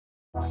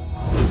The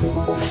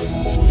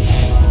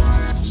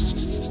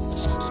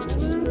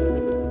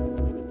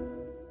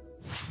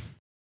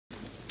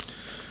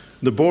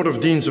Board of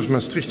Deans of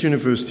Maastricht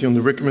University, on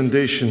the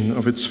recommendation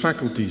of its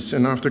faculties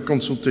and after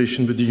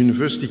consultation with the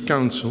University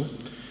Council,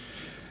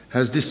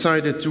 has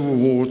decided to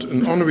award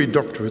an honorary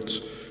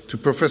doctorate to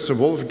Professor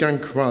Wolfgang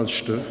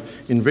Wahlster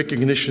in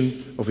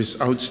recognition of his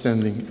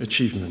outstanding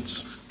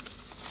achievements.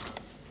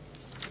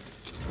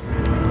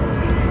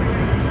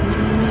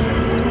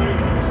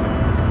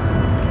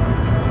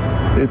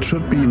 It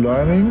should be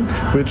learning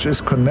which is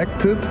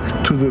connected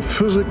to the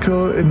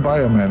physical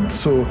environment.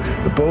 So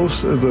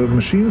both the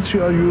machines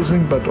you are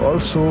using, but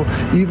also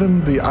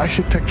even the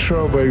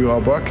architecture where you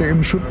are working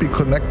in should be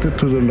connected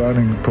to the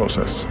learning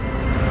process.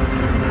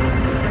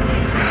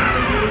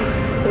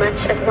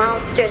 Much of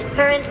Wahlster's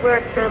current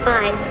work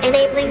provides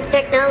enabling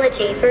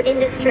technology for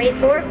Industry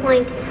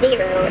 4.0.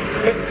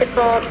 This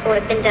so-called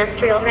fourth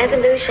industrial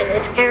revolution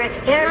is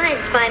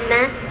characterized by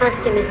mass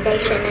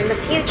customization and the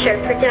future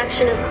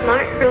production of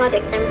smart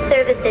products and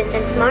services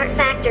in smart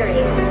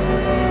factories.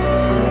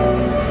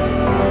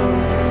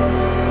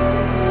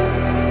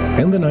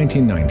 In the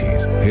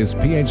 1990s, his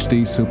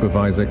PhD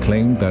supervisor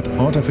claimed that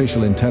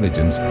artificial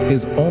intelligence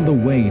is on the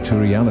way to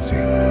reality.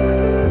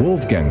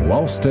 Wolfgang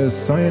Wahlster's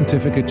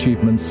scientific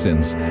achievements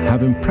since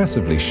have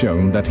impressively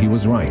shown that he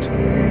was right.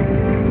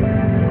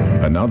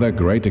 Another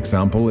great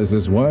example is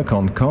his work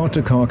on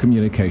car-to-car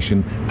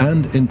communication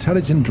and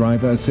intelligent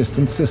driver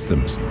assistance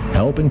systems,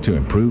 helping to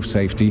improve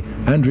safety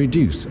and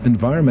reduce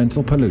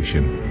environmental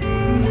pollution.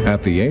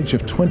 At the age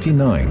of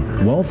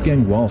 29,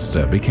 Wolfgang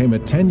Wahlster became a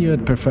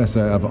tenured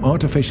professor of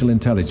artificial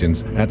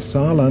intelligence at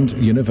Saarland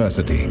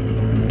University.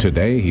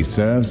 Today he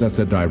serves as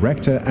the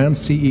director and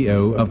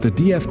CEO of the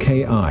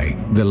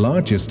DFKI, the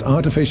largest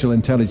artificial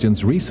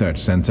intelligence research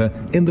center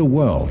in the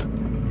world.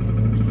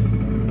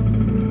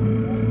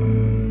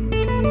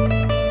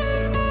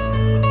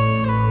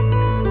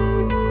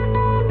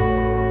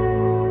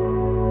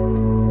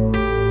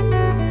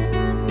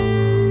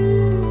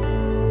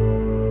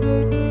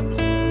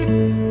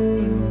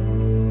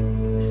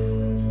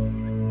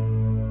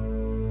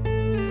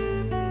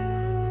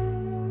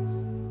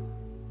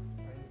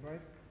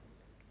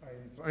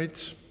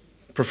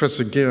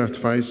 Professor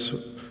Gerhard Weiss,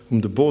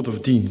 whom the Board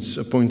of Deans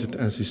appointed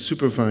as his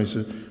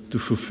supervisor to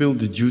fulfill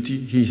the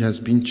duty he has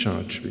been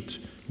charged with.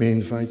 May I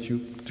invite you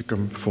to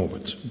come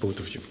forward, both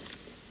of you.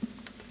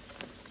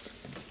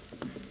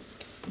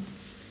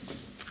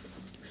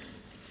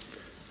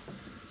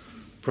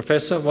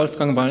 Professor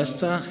Wolfgang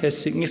Wahlster has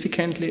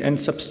significantly and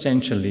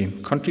substantially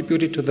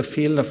contributed to the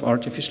field of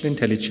artificial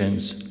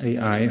intelligence,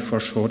 AI for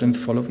short and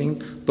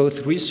following,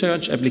 both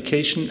research,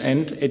 application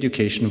and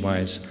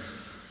education-wise.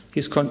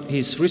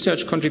 His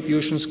research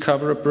contributions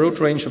cover a broad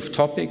range of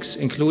topics,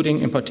 including,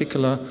 in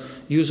particular,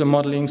 user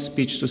modeling,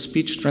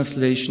 speech-to-speech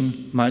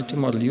translation,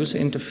 multimodal user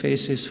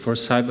interfaces for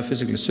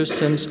cyber-physical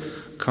systems,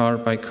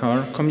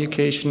 car-by-car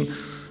communication,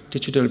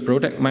 digital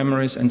product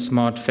memories, and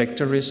smart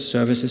factories,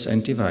 services,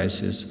 and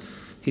devices.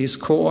 He is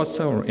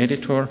co-author or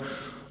editor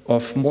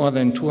of more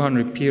than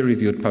 200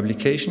 peer-reviewed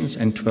publications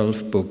and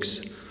 12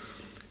 books.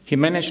 He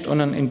managed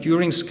on an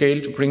enduring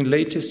scale to bring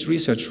latest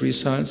research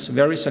results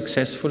very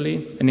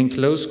successfully and in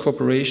close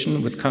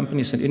cooperation with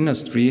companies and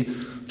industry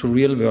to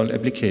real-world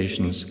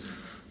applications.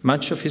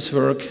 Much of his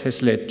work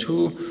has led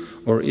to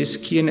or is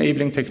key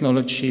enabling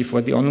technology for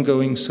the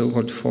ongoing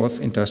so-called Fourth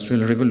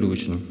Industrial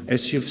Revolution.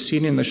 As you've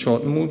seen in the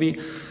short movie,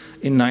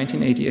 in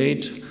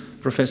 1988,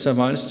 Professor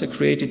Wahlster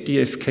created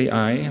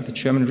DFKI, the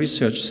German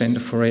Research Center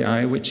for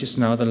AI, which is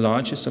now the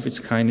largest of its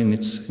kind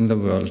in the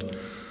world.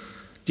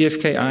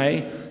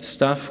 DFKI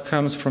staff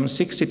comes from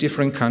 60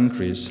 different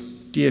countries.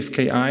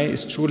 DFKI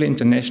is truly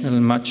international,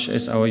 much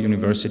as our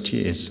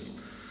university is.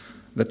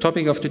 The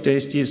topic of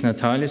today's Dies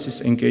Natalis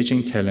is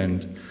engaging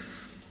talent.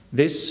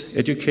 This,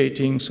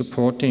 educating,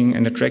 supporting,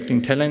 and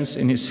attracting talents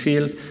in his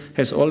field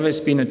has always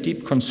been a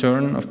deep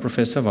concern of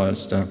Professor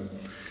Wahlster.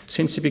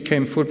 Since he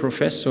became full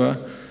professor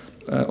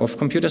of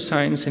computer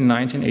science in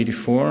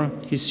 1984,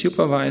 he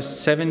supervised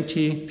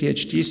 70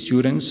 PhD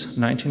students,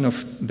 19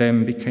 of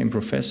them became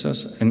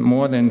professors, and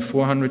more than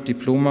 400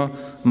 diploma,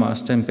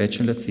 master, and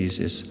bachelor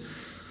theses.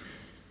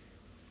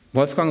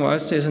 Wolfgang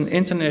Wahlster is an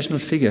international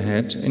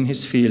figurehead in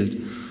his field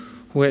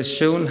who has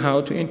shown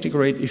how to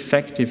integrate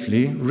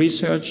effectively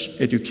research,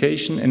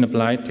 education, and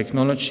applied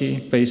technology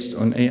based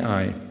on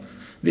AI.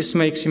 This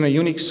makes him a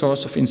unique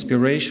source of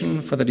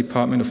inspiration for the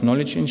Department of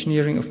Knowledge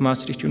Engineering of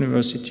Maastricht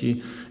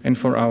University and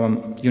for our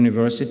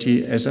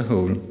university as a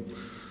whole.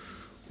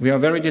 We are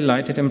very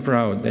delighted and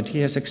proud that he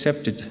has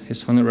accepted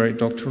his honorary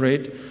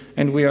doctorate,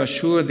 and we are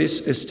sure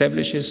this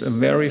establishes a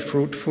very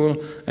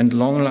fruitful and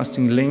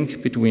long-lasting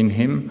link between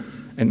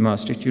him and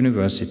Maastricht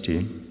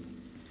University.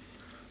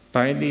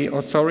 By the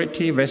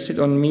authority vested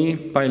on me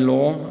by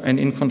law and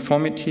in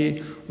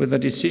conformity with the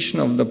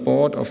decision of the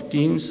Board of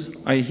Deans,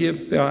 I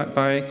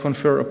hereby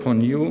confer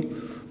upon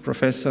you,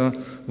 Professor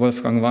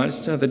Wolfgang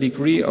Wahlster, the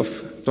degree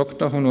of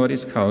Doctor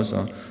honoris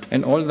causa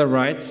and all the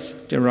rights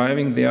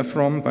deriving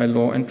therefrom by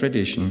law and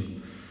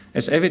tradition.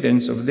 As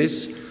evidence of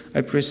this, I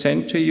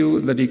present to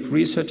you the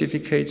degree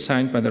certificate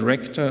signed by the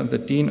Rector, the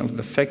Dean of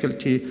the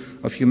Faculty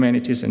of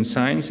Humanities and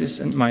Sciences,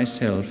 and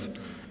myself,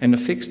 and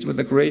affixed with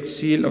the great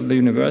seal of the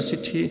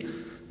University,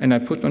 and I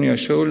put on your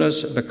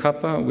shoulders the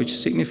kappa, which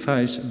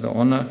signifies the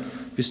honor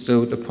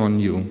bestowed upon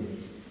you.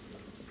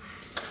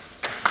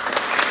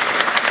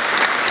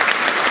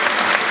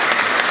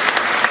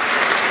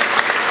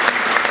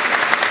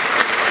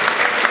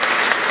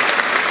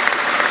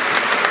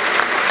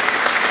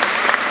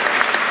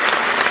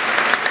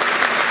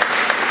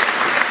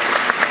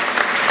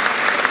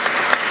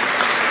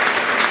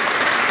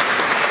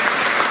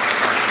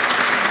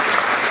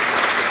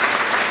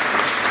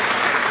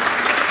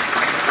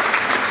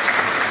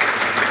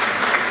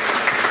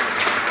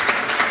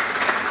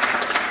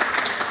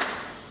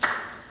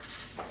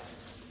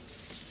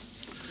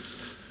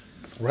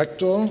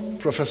 Rector,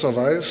 Professor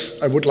Weiss,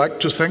 I would like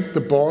to thank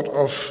the Board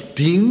of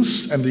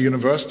Deans and the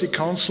University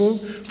Council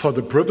for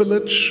the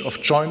privilege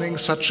of joining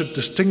such a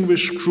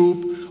distinguished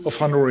group of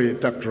honorary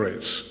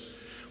doctorates.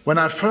 When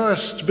I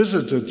first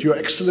visited your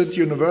excellent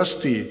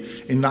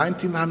university in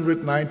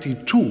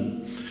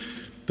 1992,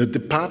 the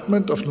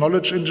Department of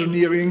Knowledge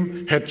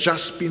Engineering had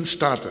just been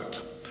started.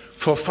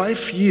 For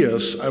 5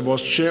 years, I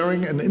was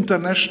chairing an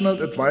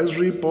international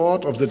advisory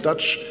board of the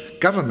Dutch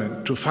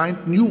government to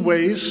find new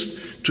ways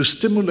to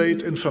stimulate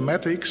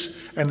informatics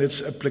and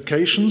its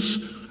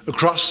applications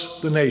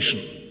across the nation.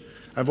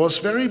 I was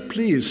very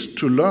pleased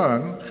to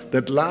learn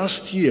that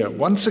last year,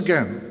 once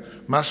again,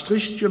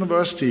 Maastricht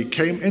University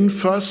came in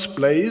first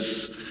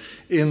place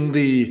in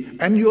the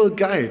annual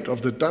guide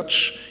of the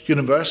Dutch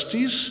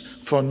universities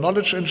for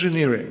knowledge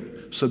engineering,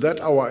 so that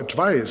our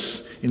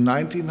advice in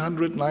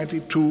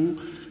 1992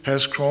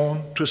 has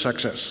grown to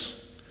success.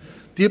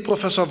 Dear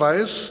Professor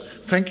Weiss,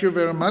 thank you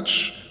very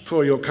much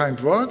for your kind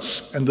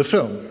words and the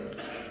film.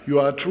 You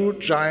are a true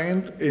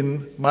giant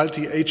in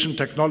multi-agent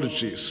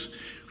technologies.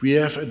 We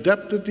have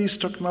adapted these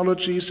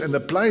technologies and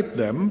applied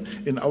them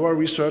in our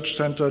research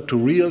center to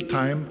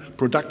real-time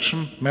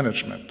production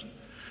management.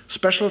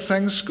 Special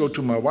thanks go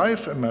to my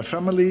wife and my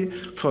family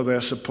for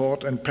their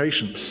support and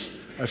patience.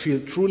 I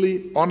feel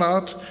truly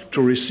honored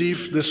to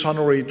receive this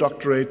honorary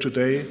doctorate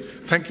today.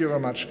 Thank you very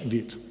much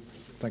indeed.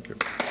 Thank you.